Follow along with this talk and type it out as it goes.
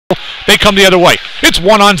They come the other way. It's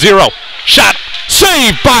 1-on-0. Shot.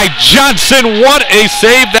 Saved by Johnson. What a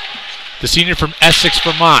save. The senior from Essex,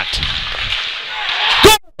 Vermont.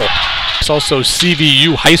 Goal! It's also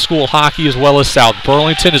CVU high school hockey as well as South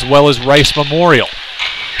Burlington as well as Rice Memorial.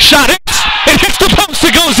 Shot hits. It hits the post.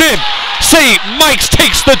 It goes in. St. Mike's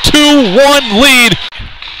takes the 2-1 lead.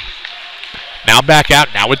 Now back out.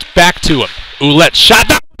 Now it's back to him. Ouellette shot.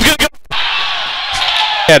 That one's going to go.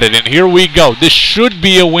 And here we go. This should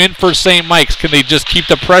be a win for St. Mike's. Can they just keep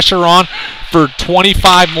the pressure on for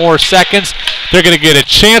 25 more seconds? They're going to get a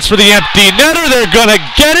chance for the empty netter. They're going to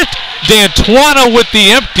get it. D'Antuono with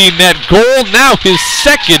the empty net goal. Now his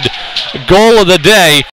second goal of the day.